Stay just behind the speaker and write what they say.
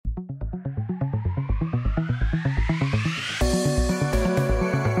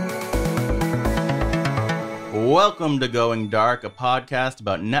Welcome to Going Dark, a podcast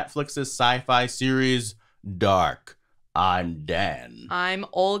about Netflix's sci-fi series, Dark. I'm Dan. I'm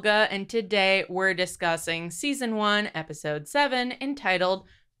Olga, and today we're discussing Season 1, Episode 7, entitled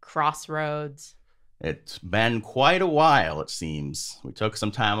Crossroads. It's been quite a while, it seems. We took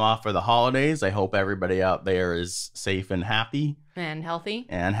some time off for the holidays. I hope everybody out there is safe and happy. And healthy.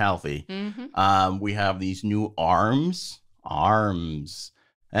 We have these new arms.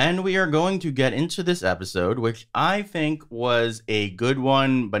 And we are going to get into this episode, which I think was a good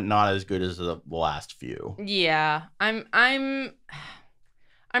one, but not as good as the last few. Yeah, I'm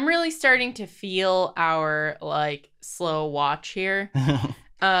really starting to feel our slow watch here.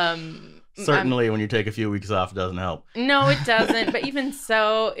 Certainly, when you take a few weeks off, it doesn't help. No, it doesn't. But even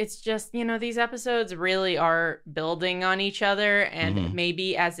so, it's just, these episodes really are building on each other. And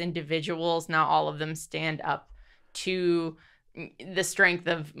maybe as individuals, not all of them stand up to the strength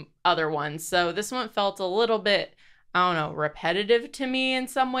of other ones. So this one felt a little bit, repetitive to me in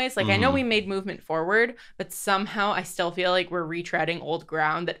some ways. I know we made movement forward, but somehow I still feel like we're retreading old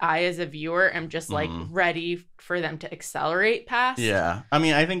ground that I, as a viewer, am just ready for them to accelerate past. Yeah. I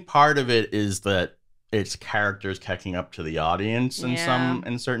mean, I think part of it is that it's characters catching up to the audience in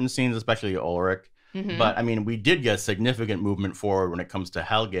certain scenes, especially Ulrich. But I mean, we did get significant movement forward when it comes to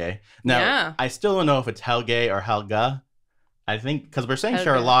Helge. Now, I still don't know if it's Helge or Helga. I think because we're saying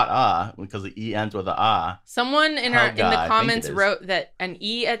Charlotte because the E ends with a Someone in the comments wrote that an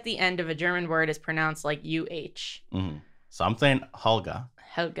E at the end of a German word is pronounced like UH. So I'm saying Helga.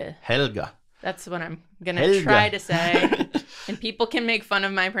 Helga. That's what I'm gonna try to say. And people can make fun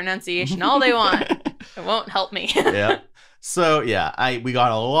of my pronunciation all they want. It won't help me. Yeah. So yeah, we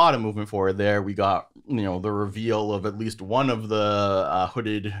got a lot of movement forward there. We got the reveal of at least one of the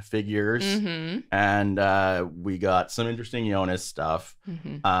hooded figures, and we got some interesting Jonas stuff.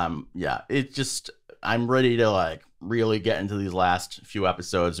 Yeah, it's just I'm ready to really get into these last few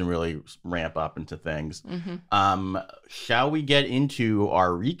episodes and really ramp up into things. Shall we get into our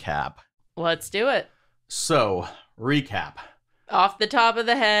recap? Let's do it. So recap. Off the top of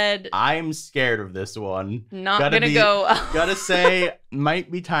the head. I'm scared of this one. Not gonna go. Gotta say, might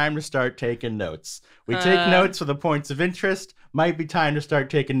be time to start taking notes. We take notes for the points of interest. Might be time to start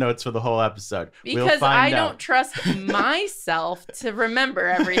taking notes for the whole episode. Because I don't trust myself to remember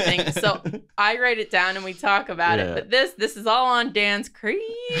everything. So I write it down and we talk about it. But this is all on Dan's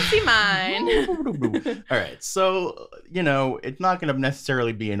crazy mind. All right. So, it's not going to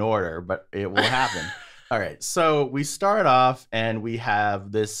necessarily be in order, but it will happen. All right, so we start off and we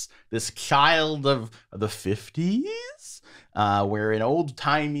have this child of the 50s wearing an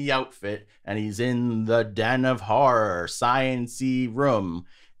old-timey outfit, and he's in the den of horror, science-y room.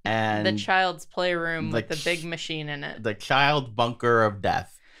 And the child's playroom with the big machine in it. The child bunker of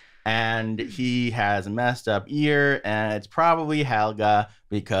death. And he has a messed up ear, and it's probably Helga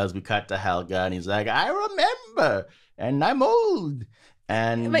because we cut to Helga, and he's like, I remember, and I'm old.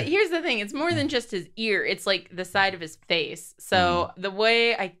 But here's the thing. It's more than just his ear. It's the side of his face. So the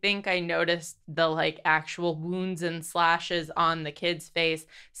way I think I noticed the actual wounds and slashes on the kid's face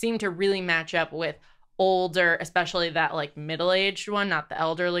seemed to really match up with older, especially that middle-aged one, not the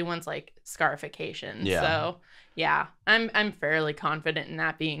elderly ones, scarification. Yeah. So yeah, I'm fairly confident in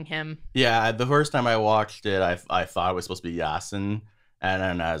that being him. Yeah, the first time I watched it, I thought it was supposed to be Yasin. And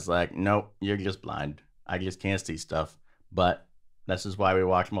then I was like, nope, you're just blind. I just can't see stuff. But this is why we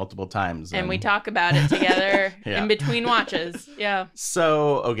watch multiple times. And we talk about it together in between watches. Yeah.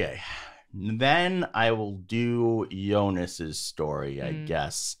 So, okay. Then I will do Jonas's story, I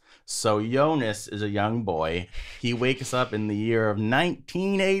guess. So Jonas is a young boy. He wakes up in the year of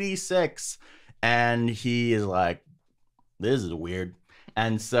 1986. And he is like, this is weird.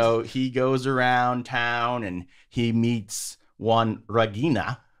 And so he goes around town and he meets one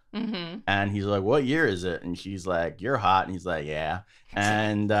Regina. And he's like, what year is it? And she's like, you're hot. And he's like, yeah.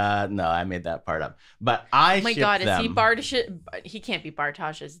 And no, I made that part up. But oh my God, is he Bartosz? He can't be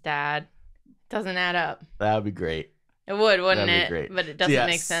Bartosz's dad. Doesn't add up. That would be great. It would, wouldn't it? Great. But it doesn't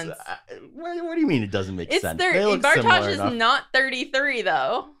make sense. What do you mean it doesn't make sense? Bartosz is not 33,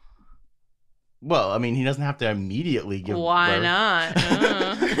 though. Well, I mean, he doesn't have to immediately give birth. Why not?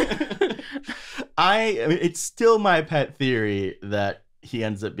 I mean, it's still my pet theory that he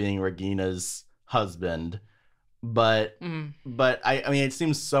ends up being Regina's husband, but I mean, it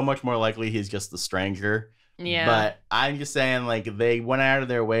seems so much more likely he's just the stranger. Yeah. But I'm just saying, they went out of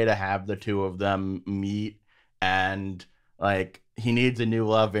their way to have the two of them meet, and he needs a new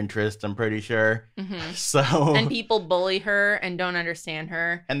love interest, I'm pretty sure. So and people bully her and don't understand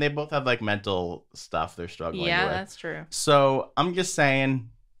her, and they both have mental stuff they're struggling with. Yeah, that's true. So I'm just saying,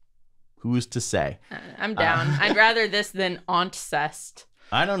 Who's to say? I'm down. I'd rather this than Auntcest.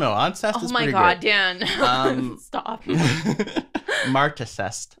 I don't know. Auntcest is pretty God, great. Dan. Stop.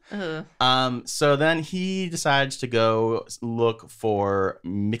 Martacest. So then he decides to go look for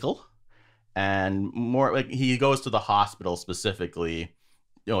Mikkel, and more like he goes to the hospital specifically.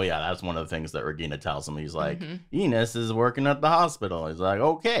 Oh yeah, that's one of the things that Regina tells him. He's like, Enos is working at the hospital. He's like,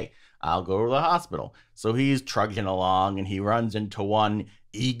 okay, I'll go to the hospital. So he's trudging along, and he runs into one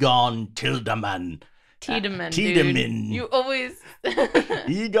Egon Tiedemann. Tiedemann. You always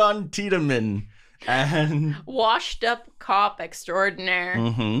Egon Tiedemann. And washed up cop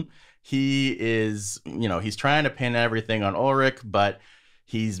extraordinaire. He is, he's trying to pin everything on Ulrich, but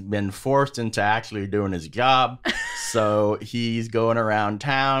he's been forced into actually doing his job. So he's going around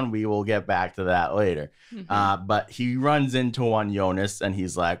town. We will get back to that later. But he runs into one Jonas, and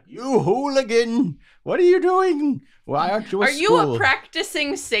he's like, "You hooligan! What are you doing? Why aren't you at school? Are you a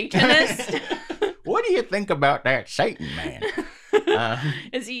practicing Satanist? What do you think about that Satan man?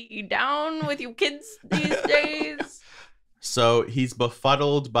 Is he down with you kids these days?" So he's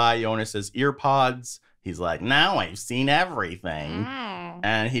befuddled by Jonas's earpods. He's like, "Now I've seen everything."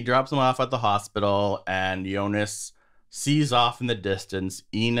 And he drops him off at the hospital, and Jonas sees off in the distance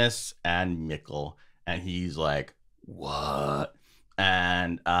Enos and Mikkel, and he's like, "What?"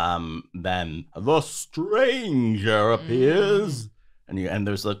 And then the stranger appears. And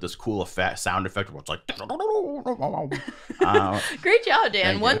there's like this cool sound effect where it's like great job,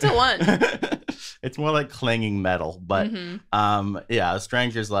 Dan. 1-to-1. It's more like clanging metal, but the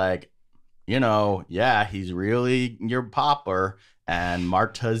stranger's like, he's really your popper, and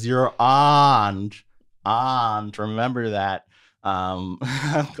Marta's your aunt. Remember that. I'm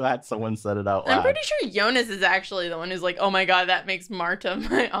glad someone said it out loud. I'm pretty sure Jonas is actually the one who's like, "Oh my god, that makes Marta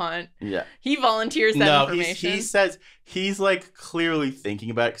my aunt." Yeah. He volunteers that information. He says he's like clearly thinking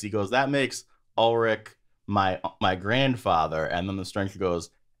about it, because he goes, "That makes Ulrich my grandfather," and then the stranger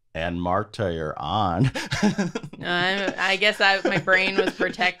goes, "And Marta your aunt." I guess my brain was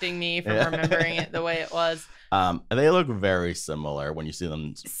protecting me from remembering it the way it was. They look very similar when you see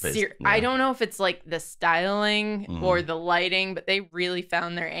them. I don't know if it's like the styling or the lighting, but they really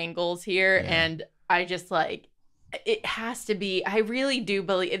found their angles here. Yeah. And I just it has to be, I really do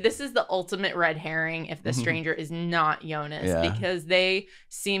believe this is the ultimate red herring if the stranger is not Jonas, because they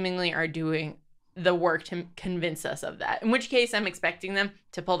seemingly are doing the work to convince us of that, in which case I'm expecting them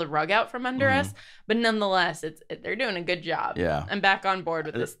to pull the rug out from under us, but nonetheless they're doing a good job. I'm back on board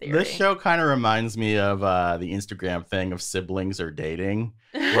with this theory. This show kind of reminds me of the Instagram thing of siblings or dating,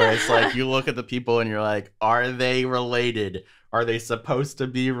 where it's like you look at the people and you're like, are they related? Are they supposed to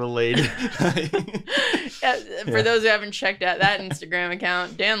be related? For those who haven't checked out that Instagram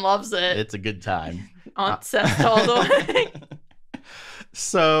account, Dan loves it. It's a good time. Auntcest all the way.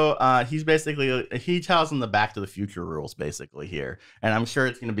 So he tells them the Back to the Future rules basically here. And I'm sure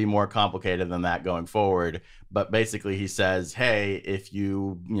it's going to be more complicated than that going forward. But basically he says, hey, if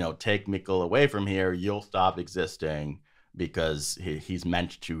you take Mikkel away from here, you'll stop existing, because he's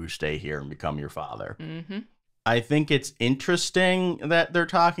meant to stay here and become your father. I think it's interesting that they're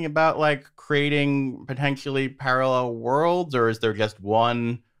talking about like creating potentially parallel worlds, or is there just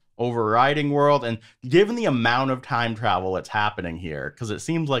one overriding world? And given the amount of time travel that's happening here, because it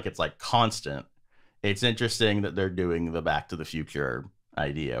seems like it's like constant, it's interesting that they're doing the Back to the Future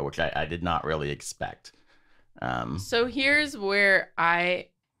idea, which I did not really expect. So here's where I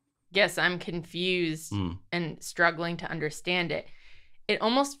guess I'm confused and struggling to understand it. It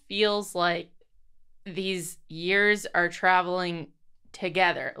almost feels like these years are traveling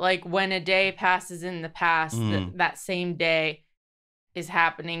together. Like when a day passes in the past, that same day is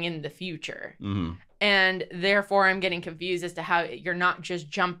happening in the future. And therefore I'm getting confused as to how you're not just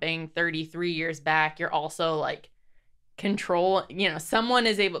jumping 33 years back. You're also like control, someone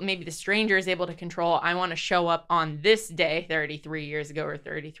is able, maybe the stranger is able to control, I want to show up on this day 33 years ago or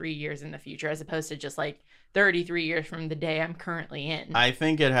 33 years in the future, as opposed to just like 33 years from the day I'm currently in. I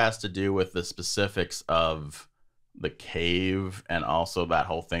think it has to do with the specifics of the cave, and also that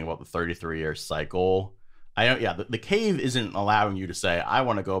whole thing about the 33-year cycle. The cave isn't allowing you to say, I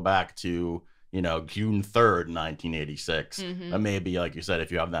want to go back to, June 3rd, 1986. But maybe, like you said,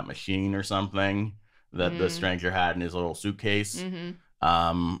 if you have that machine or something that the stranger had in his little suitcase.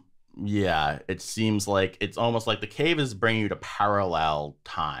 It seems like it's almost like the cave is bringing you to parallel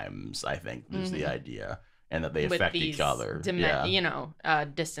times, I think, is the idea. And that they affect each other.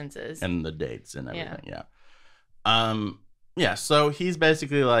 Distances. And the dates and everything, Yeah, so he's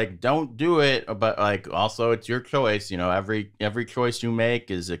basically like, don't do it, but like also it's your choice. You know, every choice you make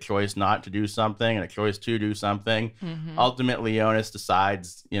is a choice not to do something and a choice to do something. Mm-hmm. Ultimately, Jonas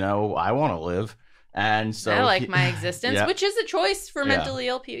decides, you know, I want to live, and so I like my existence, yeah, which is a choice for yeah, mentally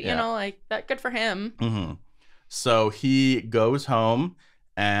ill people. yeah. You know, like that. Good for him. hmm So he goes home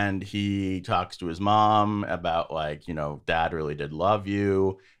and he talks to his mom about like, you know, Dad really did love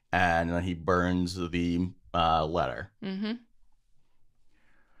you, and then he burns the letter. Mm-hmm.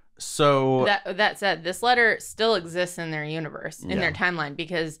 So That said, this letter still exists in their universe, in their timeline,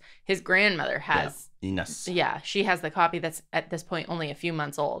 because his grandmother has. Ines. Yeah, she has the copy that's at this point only a few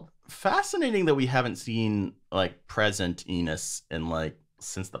months old. Fascinating that we haven't seen like present Enos in like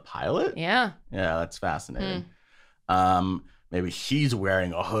since the pilot. Yeah. Yeah, that's fascinating. Maybe she's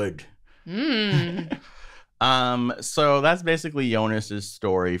wearing a hood. So that's basically Jonas's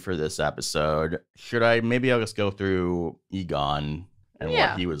story for this episode. Maybe I'll just go through Egon and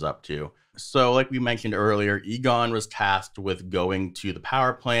what he was up to. So like we mentioned earlier, Egon was tasked with going to the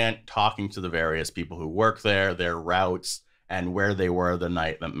power plant, talking to the various people who work there, their routes, and where they were the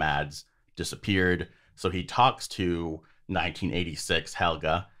night that Mads disappeared. So he talks to 1986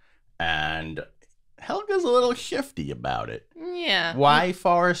 Helga, and Helga's a little shifty about it. Yeah. Why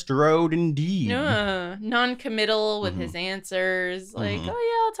Forest Road indeed? Non-committal with his answers. Like, oh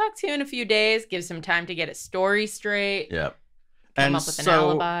yeah, I'll talk to you in a few days. Gives him time to get his story straight. Yep. Come up with an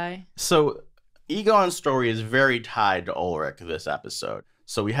alibi. So Egon's story is very tied to Ulrich this episode.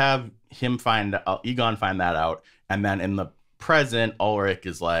 So we have him Egon find that out, and then in the present, Ulrich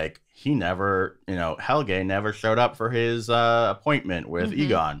is like, he never, Helge never showed up for his appointment with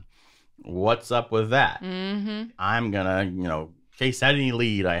Egon. What's up with that? I'm gonna, chase any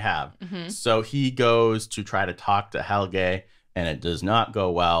lead I have. So he goes to try to talk to Helge, and it does not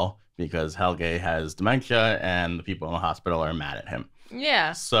go well because Helge has dementia and the people in the hospital are mad at him.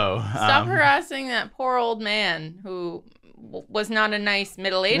 Yeah. So stop harassing that poor old man who was not a nice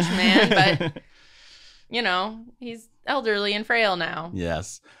middle-aged man, but he's elderly and frail now.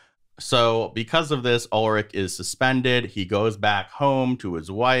 Yes. So because of this, Ulrich is suspended. He goes back home to his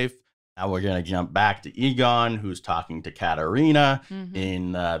wife. Now we're going to jump back to Egon, who's talking to Katarina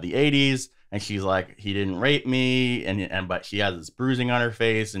in the 80s. And she's like, he didn't rape me. But she has this bruising on her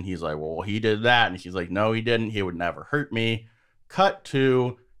face. And he's like, well, he did that. And she's like, no, he didn't. He would never hurt me. Cut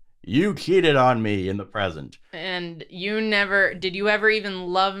to, you cheated on me in the present. And did you ever even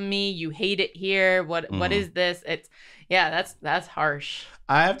love me? You hate it here. What is this? That's harsh.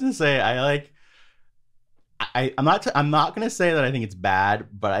 I have to say, I'm not gonna say that I think it's bad,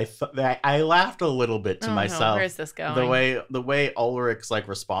 but I laughed a little bit to myself. Where's this going? The way Ulrich's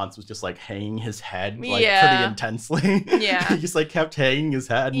response was just hanging his head pretty intensely. Yeah, he just kept hanging his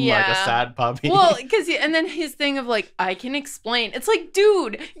head like a sad puppy. Well, and then his thing of I can explain. It's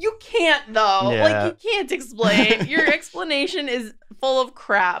dude, you can't though. Yeah. You can't explain. Your explanation is full of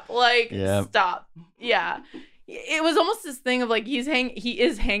crap. Stop. Yeah, it was almost this thing of he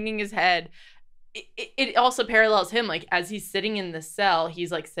is hanging his head. It also parallels him, as he's sitting in the cell,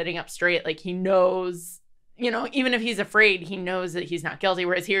 he's sitting up straight, he knows, even if he's afraid, he knows that he's not guilty.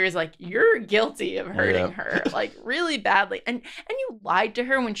 Whereas here is you're guilty of hurting her, really badly. And you lied to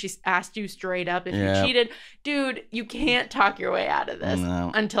her when she asked you straight up if you cheated. Dude, you can't talk your way out of this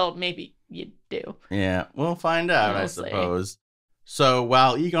until maybe you do. Yeah, we'll find out, I suppose. So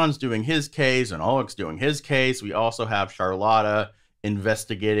while Egon's doing his case and Ulrich's doing his case, we also have Charlotta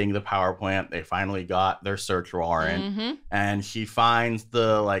investigating the power plant. They finally got their search warrant, and she finds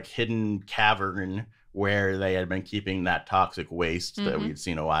the hidden cavern where they had been keeping that toxic waste that we'd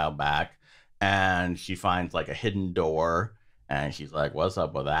seen a while back, and she finds a hidden door, and she's like, what's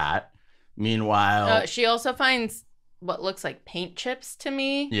up with that? Meanwhile, she also finds what looks like paint chips to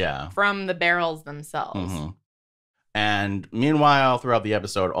me from the barrels themselves. And meanwhile, throughout the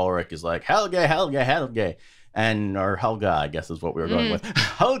episode, Ulrich is like, Helge, or Helga, I guess is what we were going with.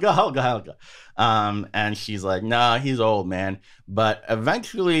 Helga. And she's like, nah, he's old, man. But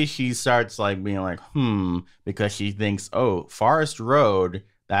eventually she starts being like, because she thinks, oh, Forest Road,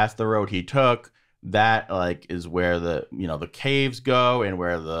 that's the road he took. That is where the caves go and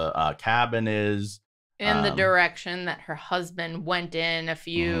where the cabin is. In the direction that her husband went in a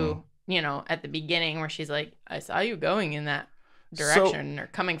few, at the beginning, where she's like, I saw you going in that direction or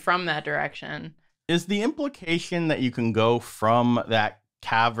coming from that direction. Is the implication that you can go from that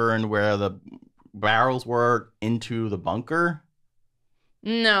cavern where the barrels were into the bunker?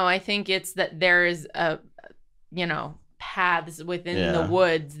 No, I think it's that there's paths within the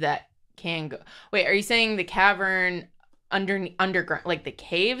woods that can go. Wait, are you saying the cavern underground, like the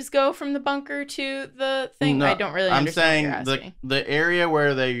caves go from the bunker to the thing? No, I don't really I'm understand what saying you're asking. the area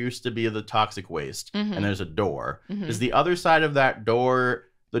where there used to be the toxic waste and there's a door. Is the other side of that door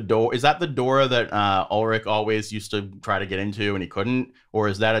the door? Is that the door that Ulrich always used to try to get into and he couldn't? Or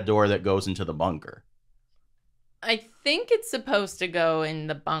is that a door that goes into the bunker? I think it's supposed to go in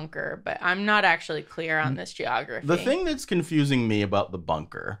the bunker, but I'm not actually clear on this geography. The thing that's confusing me about the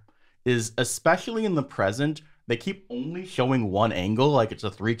bunker is, especially in the present, they keep only showing one angle, like it's a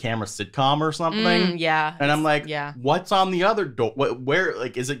 3-camera sitcom or something. Yeah. And I'm like, what's on the other door? Where,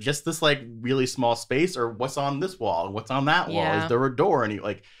 like, is it just this, like, really small space? Or what's on this wall? What's on that wall? Is there a door? And,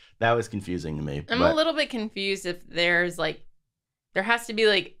 like, that was confusing to me. I'm a little bit confused if there's, like, there has to be,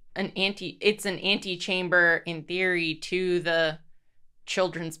 like, it's an antechamber in theory to the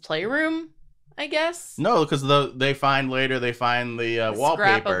children's playroom, I guess. No, because they find the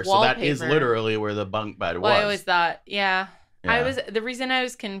wallpaper, so that is literally where the bunk bed was. I always thought, the reason I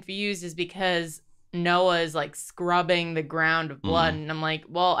was confused is because Noah is like scrubbing the ground of blood, and I'm like,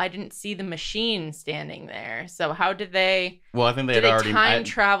 well, I didn't see the machine standing there, so how did they? Well, I think did they time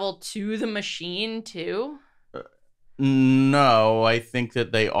travel to the machine too? No, I think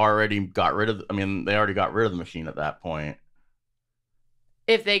that they already got rid of. They already got rid of the machine at that point.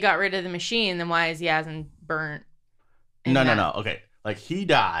 If they got rid of the machine, then why is Yasin burnt? No. Okay, like he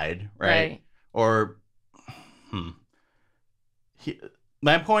died, right? Or,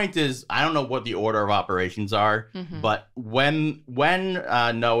 my point is, I don't know what the order of operations are, but when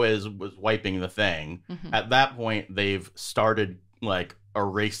Noah was wiping the thing, at that point they've started like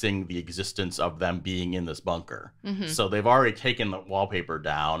erasing the existence of them being in this bunker. So they've already taken the wallpaper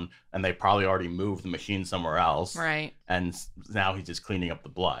down and they probably already moved the machine somewhere else. Right. And now he's just cleaning up the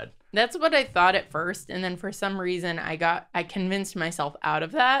blood. That's what I thought at first. And then for some reason I convinced myself out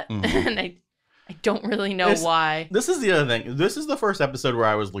of that. And I don't really know why. This is the other thing. This is the first episode where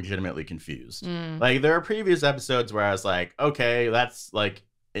I was legitimately confused. Like there are previous episodes where I was like, okay, that's like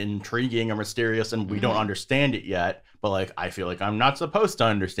intriguing or mysterious and we don't understand it yet. But, like, I feel like I'm not supposed to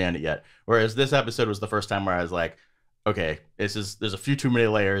understand it yet. Whereas this episode was the first time where I was like, okay, there's a few too many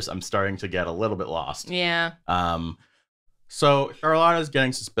layers. I'm starting to get a little bit lost. Yeah. So Charlotta's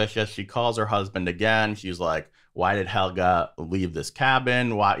getting suspicious. She calls her husband again. She's like, why did Helga leave this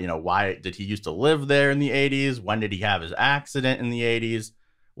cabin? Why did he used to live there in the 80s? When did he have his accident in the 80s?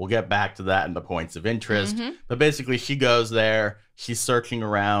 We'll get back to that in the points of interest. But basically, she goes there. She's searching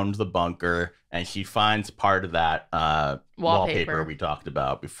around the bunker, and she finds part of that wallpaper we talked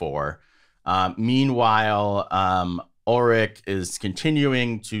about before. Meanwhile, Ulrich is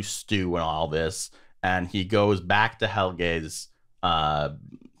continuing to stew in all this, and he goes back to Helge's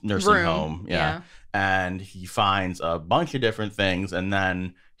nursing home. Yeah. And he finds a bunch of different things, and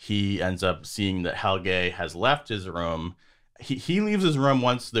then he ends up seeing that Helge has left his room. He leaves his room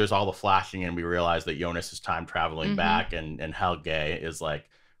once there's all the flashing and we realize that Jonas is time traveling back and Helge is like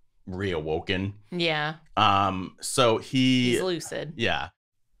reawoken. Yeah. So he's lucid. Yeah.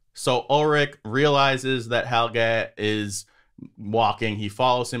 So Ulrich realizes that Helge is walking. He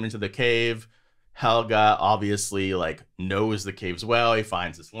follows him into the cave. Helge obviously like knows the caves well. He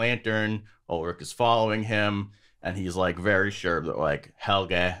finds this lantern. Ulrich is following him. And he's like very sure that like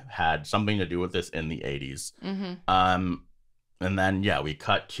Helge had something to do with this in the 80s. And then, we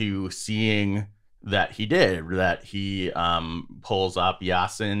cut to seeing that he did, that he pulls up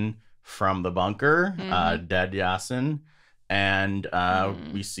Yasin from the bunker, dead Yasin. And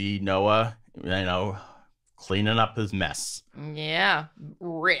we see Noah, cleaning up his mess. Yeah,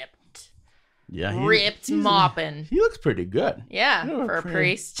 ripped. Yeah, he's mopping. He looks pretty good. Yeah, for a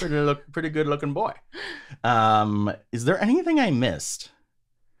priest. Pretty good looking boy. Is there anything I missed?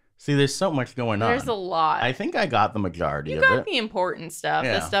 See, there's so much going on. There's a lot. I think I got the majority of it. You got the important stuff.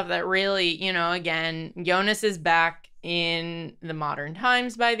 The stuff that really, again, Jonas is back in the modern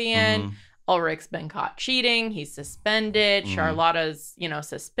times by the end. Ulrich's been caught cheating. He's suspended. Charlotta's,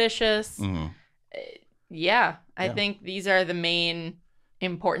 suspicious. I think these are the main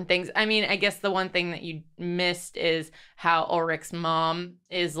important things. I mean, I guess the one thing that you missed is how Ulrich's mom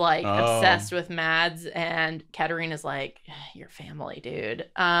is like obsessed with Mads, and Katerina's like, your family, dude.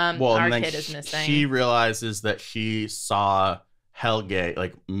 Our kid is missing. She realizes that she saw Helge,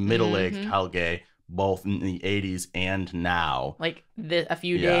 like middle-aged Helge, both in the 80s and now. Like a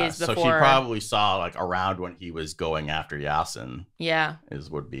few days before. So she probably saw like around when he was going after Yasin. Yeah.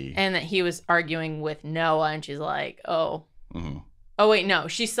 Would be. And that he was arguing with Noah, and she's like, oh. Oh, wait, no.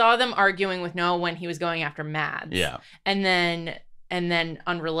 She saw them arguing with Noah when he was going after Mads. Yeah. And then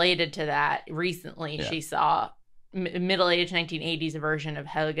unrelated to that, recently she saw middle-aged 1980s version of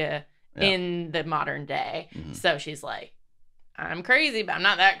Helge in the modern day. So she's like, I'm crazy, but I'm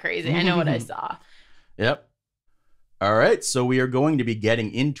not that crazy. I know what I saw. Yep. All right, so we are going to be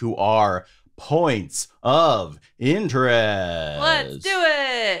getting into our points of interest. Let's do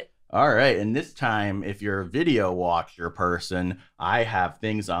it. All right, and this time, if you're a video watcher person, I have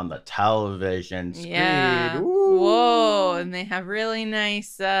things on the television screen. Yeah. Ooh. Whoa, and they have really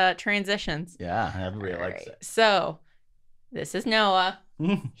nice transitions. Yeah, everybody likes it. So, this is Noah.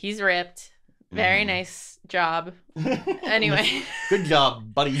 He's ripped. Very nice job. Anyway. Good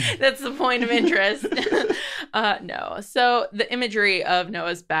job, buddy. That's the point of interest. No. So the imagery of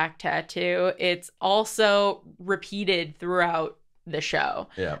Noah's back tattoo, it's also repeated throughout the show.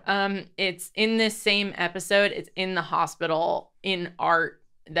 Yeah. It's in this same episode. It's in the hospital in art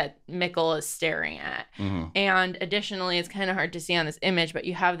that Mikkel is staring at. And additionally, it's kind of hard to see on this image, but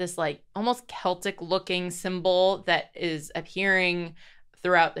you have this like almost Celtic looking symbol that is appearing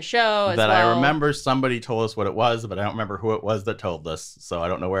throughout the show as well. I remember somebody told us what it was, but I don't remember who it was that told us, so I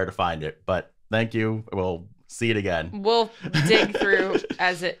don't know where to find it. But thank you. We'll see it again. We'll dig through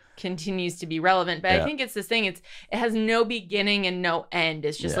as it continues to be relevant. But I think it's this thing. It has no beginning and no end.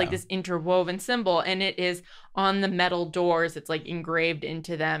 It's just like this interwoven symbol, and it is on the metal doors. It's like engraved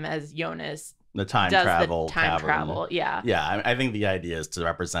into them as Jonas the time travel. Yeah, I think the idea is to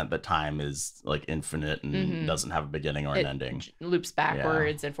represent that time is like infinite and doesn't have a beginning or an ending. Loops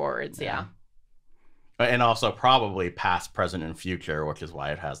backwards and forwards. And also probably past, present, and future, which is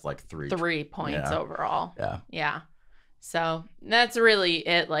why it has like 3 points overall. Yeah. So that's really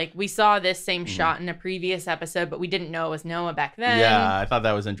it. Like, we saw this same shot in a previous episode, but we didn't know it was Noah back then. Yeah, I thought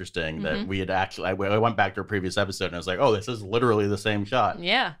that was interesting that we had actually, I went back to a previous episode and I was like, oh, this is literally the same shot.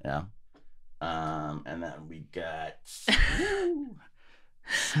 Yeah. And then we got...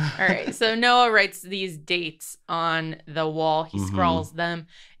 All right, so Noah writes these dates on the wall. He scrawls them.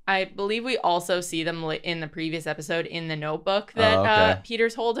 I believe we also see them in the previous episode in the notebook that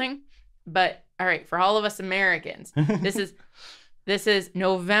Peter's holding. But all right, for all of us Americans, this is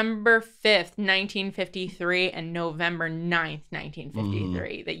November 5th, 1953 and November 9th,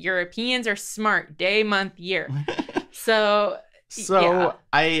 1953. The Europeans are smart, day, month, year. So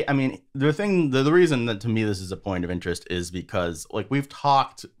I mean, the reason that to me this is a point of interest is because like we've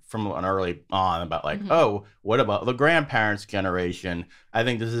talked from an early on about like, oh, what about the grandparents' generation? I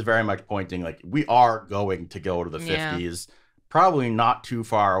think this is very much pointing like we are going to go to the 50s, probably not too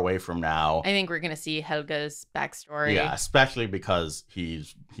far away from now. I think we're going to see Helga's backstory. Yeah, especially because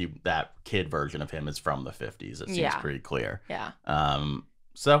that kid version of him is from the 50s. It seems pretty clear. Yeah.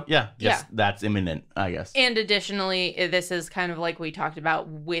 So, that's imminent, I guess. And additionally, this is kind of like we talked about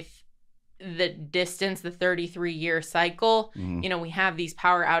with the distance, the 33-year cycle. You know, we have these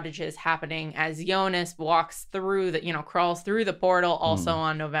power outages happening as Jonas walks through crawls through the portal also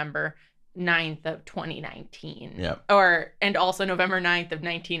on November 9th of 2019. And also November 9th of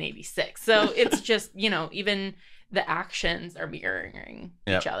 1986. So it's just, even the actions are mirroring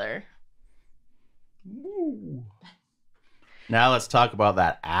each other. Ooh. Now let's talk about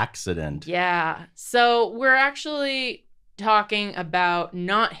that accident. Yeah. So we're actually talking about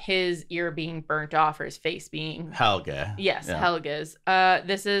not his ear being burnt off or his face being... Helga. Yes, Helga's.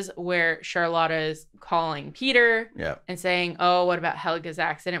 This is where Charlotta is calling Peter and saying, oh, what about Helga's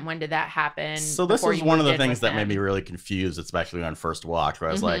accident? When did that happen? So this is one of the things that made me really confused, especially on first watch, where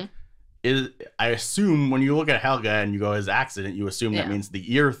I was like, I assume when you look at Helga and you go his accident, you assume that means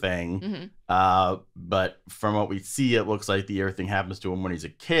the ear thing. But from what we see, it looks like the ear thing happens to him when he's a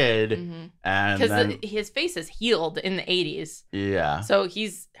kid. And because his face is healed in the 80s. Yeah. So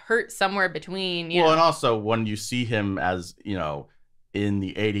he's hurt somewhere between. Well, and also when you see him as, in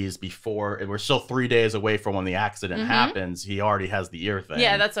the 80s before, and we're still 3 days away from when the accident happens, he already has the ear thing.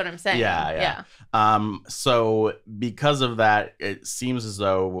 Yeah, that's what I'm saying. Yeah. So because of that, it seems as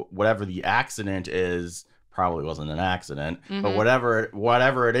though whatever the accident is probably wasn't an accident, but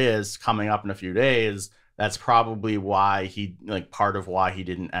whatever it is coming up in a few days, that's probably why part of why he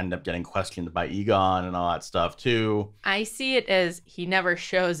didn't end up getting questioned by Egon and all that stuff too. I see it as he never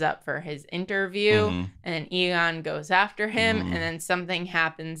shows up for his interview, and then Egon goes after him, and then something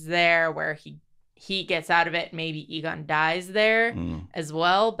happens there where he gets out of it. Maybe Egon dies there as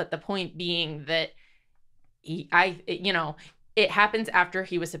well. But the point being that it happens after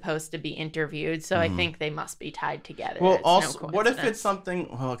he was supposed to be interviewed, so I think they must be tied together. Well, also, what if it's something?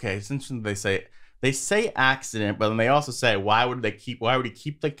 Well, okay, it's interesting they say accident, but then they also say why would he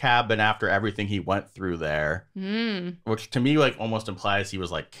keep the cabin after everything he went through there? Which to me almost implies he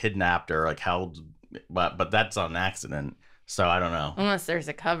was kidnapped or held, but that's an accident. So I don't know. Unless there's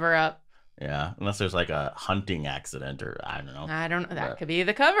a cover up. Yeah, unless there's a hunting accident or I don't know. That could be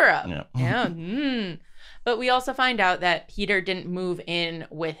the cover up. Yeah. But we also find out that Peter didn't move in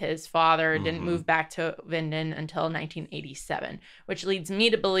with his father, didn't move back to Vinden until 1987, which leads me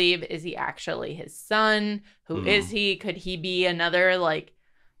to believe, is he actually his son? Who is he? Could he be another, like,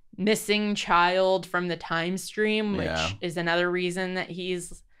 missing child from the time stream, which is another reason that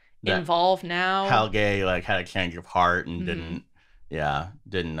he's involved now? Helge, like, had a change of heart and didn't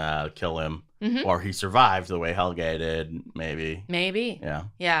kill him. Or he survived the way Helge did, maybe. Maybe. Yeah.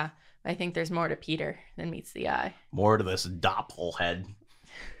 Yeah. I think there's more to Peter than meets the eye. More to this doppelhead.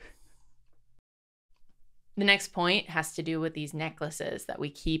 The next point has to do with these necklaces that we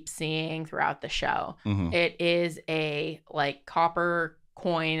keep seeing throughout the show. It is a, like, copper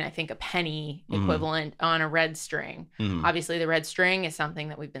coin, I think a penny equivalent, on a red string. Obviously, the red string is something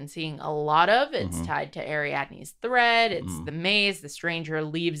that we've been seeing a lot of. It's tied to Ariadne's thread. It's the maze. The stranger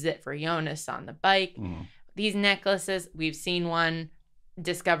leaves it for Jonas on the bike. These necklaces, we've seen one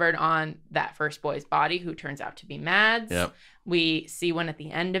discovered on that first boy's body, who turns out to be Mads. We see one at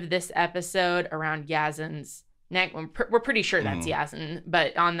the end of this episode around Yasin's neck. We're pretty sure that's Yasin,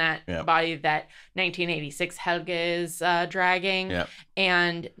 but on that body that 1986 Helge is dragging.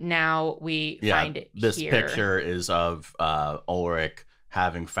 And now we find it this here. Picture is of Ulrich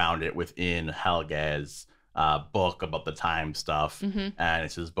having found it within Helge's book about the time stuff, and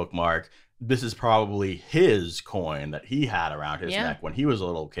it's his bookmark. This is probably his coin that he had around his neck when he was a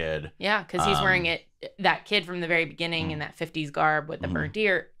little kid. Yeah, because he's wearing it. That kid from the very beginning in that 50s garb with the burnt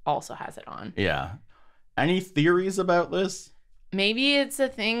ear also has it on. Yeah. Any theories about this? Maybe it's a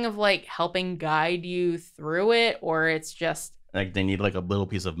thing of, like, helping guide you through it, or it's just... like they need, like, a little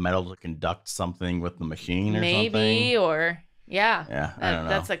piece of metal to conduct something with the machine or something? Maybe, or... Yeah, I don't know.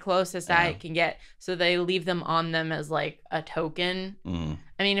 That's the closest I can get. So they leave them on them as, like, a token.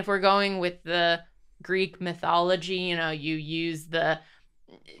 I mean, if we're going with the Greek mythology, you know, you use to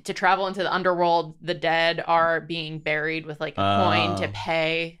travel into the underworld, the dead are being buried with, like, a coin to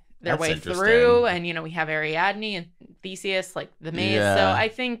pay their way through. And, you know, we have Ariadne and Theseus, like, the maze. So I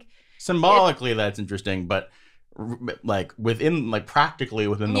think... symbolically, that's interesting, but... like practically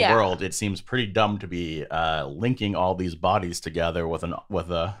within the world, it seems pretty dumb to be linking all these bodies together with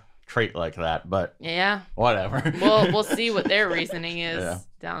a trait like that, but whatever. We'll see what their reasoning is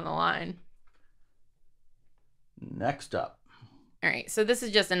down the line. Next up, all right, so this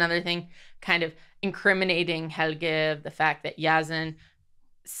is just another thing kind of incriminating Helge, the fact that Yasin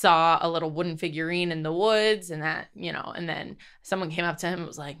saw a little wooden figurine in the woods, and that, you know, and then someone came up to him and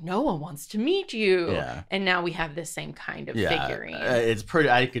was like, no one wants to meet you. And now we have this same kind of figurine. It's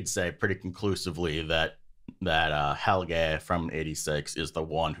pretty, I could say pretty conclusively that Helge from 86 is the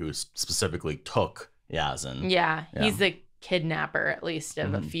one who specifically took Yasin. He's the kidnapper, at least,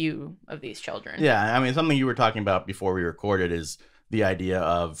 of a few of these children. I mean, something you were talking about before we recorded is the idea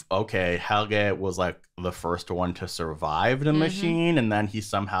of, okay, Helge was, like, the first one to survive the machine, and then he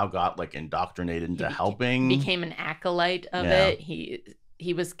somehow got, like, indoctrinated into helping. Became an acolyte of it.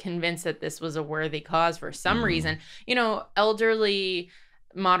 He was convinced that this was a worthy cause for some reason. You know, elderly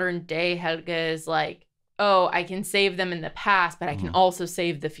modern day Helge is like, oh, I can save them in the past, but I can also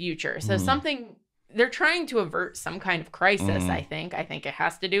save the future. So something... they're trying to avert some kind of crisis, I think. I think it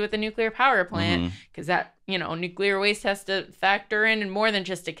has to do with the nuclear power plant, because that, you know, nuclear waste has to factor in, and more than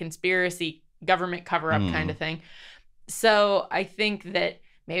just a conspiracy government cover-up kind of thing. So I think that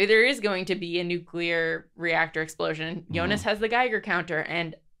maybe there is going to be a nuclear reactor explosion. Jonas has the Geiger counter,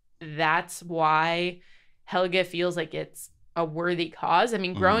 and that's why Helge feels like it's a worthy cause. I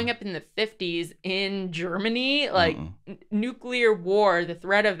mean, growing up in the 50s in Germany, like, nuclear war, the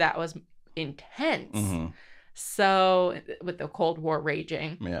threat of that was intense. So with the Cold War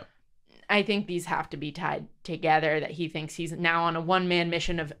raging, I think these have to be tied together, that he thinks he's now on a one-man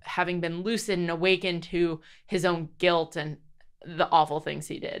mission of having been lucid and awakened to his own guilt and the awful things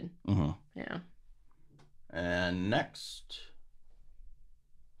he did. And next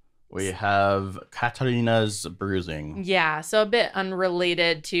we have Katarina's bruising. So a bit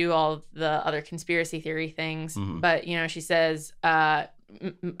unrelated to all the other conspiracy theory things, but, you know, she says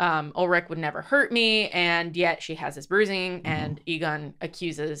Ulrich would never hurt me, and yet she has this bruising, and Egon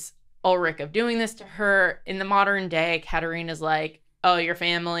accuses Ulrich of doing this to her. In the modern day, Katarina's like, oh, your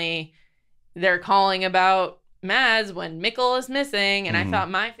family, they're calling about Mads when Mikkel is missing, and I thought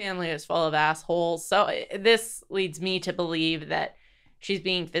my family was full of assholes. So this leads me to believe that she's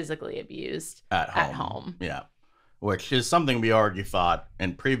being physically abused at home. Which is something we already thought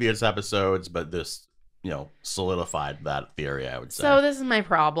in previous episodes, but this, you know, solidified that theory, I would say. So this is my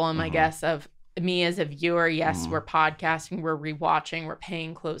problem, I guess, of me as a viewer, yes, we're podcasting, we're rewatching, we're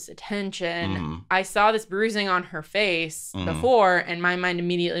paying close attention. I saw this bruising on her face before, and my mind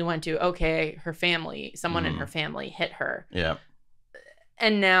immediately went to, okay, her family, someone in her family hit her. Yeah.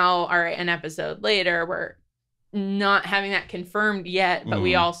 And now, all right, an episode later, we're not having that confirmed yet, but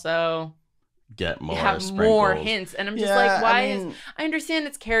we also get more have sprinkles. More hints. And I'm just like, why I understand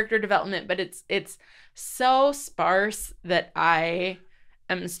it's character development, but it's so sparse that I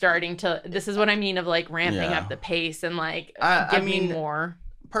am starting to, this is what I mean of like ramping up the pace and like give me more.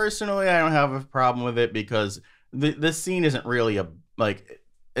 Personally, I don't have a problem with it because this scene isn't really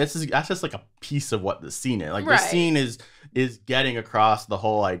that's just like a piece of what the scene is. Like the scene is getting across the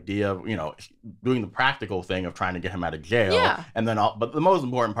whole idea of, doing the practical thing of trying to get him out of jail. Yeah. And then but the most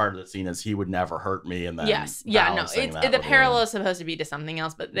important part of the scene is he would never hurt me. And then the parallel is supposed to be to something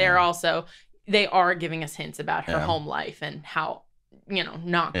else, but they're also, they are giving us hints about her home life and how,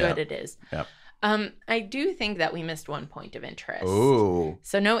 not good it is. Yep. I do think that we missed one point of interest. Ooh.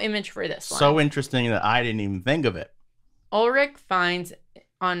 So no image for this one. So interesting that I didn't even think of it. Ulrich finds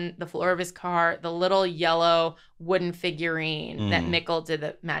on the floor of his car the little yellow wooden figurine that Mikkel did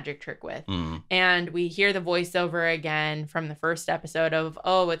the magic trick with. And we hear the voiceover again from the first episode of,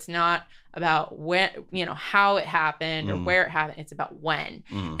 it's not about when, how it happened or where it happened. It's about when.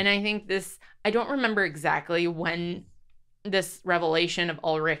 And I think I don't remember exactly when this revelation of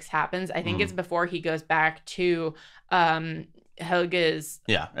Ulrich's happens. I think it's before he goes back to Helge's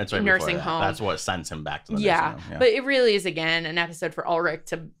that's right, nursing home. That's what sends him back to the nursing home. Yeah. But it really is, again, an episode for Ulrich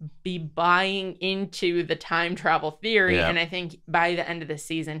to be buying into the time travel theory. And I think by the end of the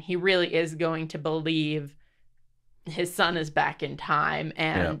season, he really is going to believe his son is back in time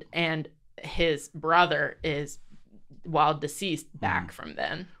and his brother is, while deceased, back from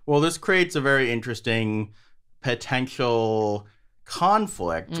then. Well, this creates a very interesting potential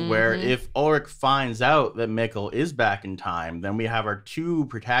conflict where if Ulrich finds out that Mikkel is back in time, then we have our two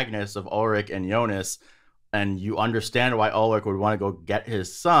protagonists of Ulrich and Jonas, and you understand why Ulrich would want to go get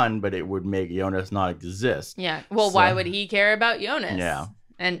his son, but it would make Jonas not exist. Yeah. Well, why would he care about Jonas? Yeah.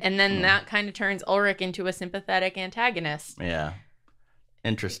 And then that kind of turns Ulrich into a sympathetic antagonist. Yeah.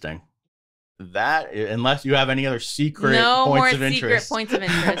 Interesting. That, unless you have any other secret points of interest.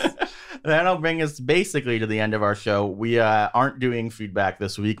 That'll bring us basically to the end of our show. We aren't doing feedback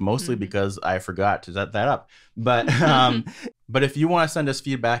this week, mostly because I forgot to set that up. But but if you want to send us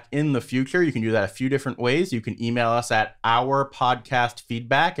feedback in the future, you can do that a few different ways. You can email us at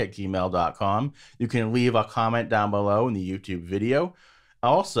ourpodcastfeedback@gmail.com. You can leave a comment down below in the YouTube video.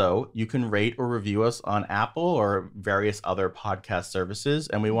 Also, you can rate or review us on Apple or various other podcast services.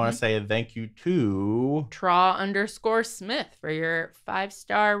 And we want to say thank you to Traw_Smith for your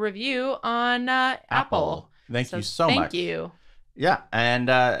 5-star review on Apple. Thank you so much. Thank you. Yeah. And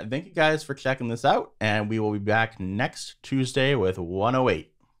thank you guys for checking this out. And we will be back next Tuesday with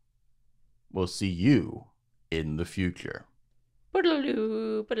 108. We'll see you in the future.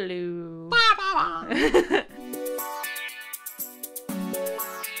 Boodaloo, boodaloo.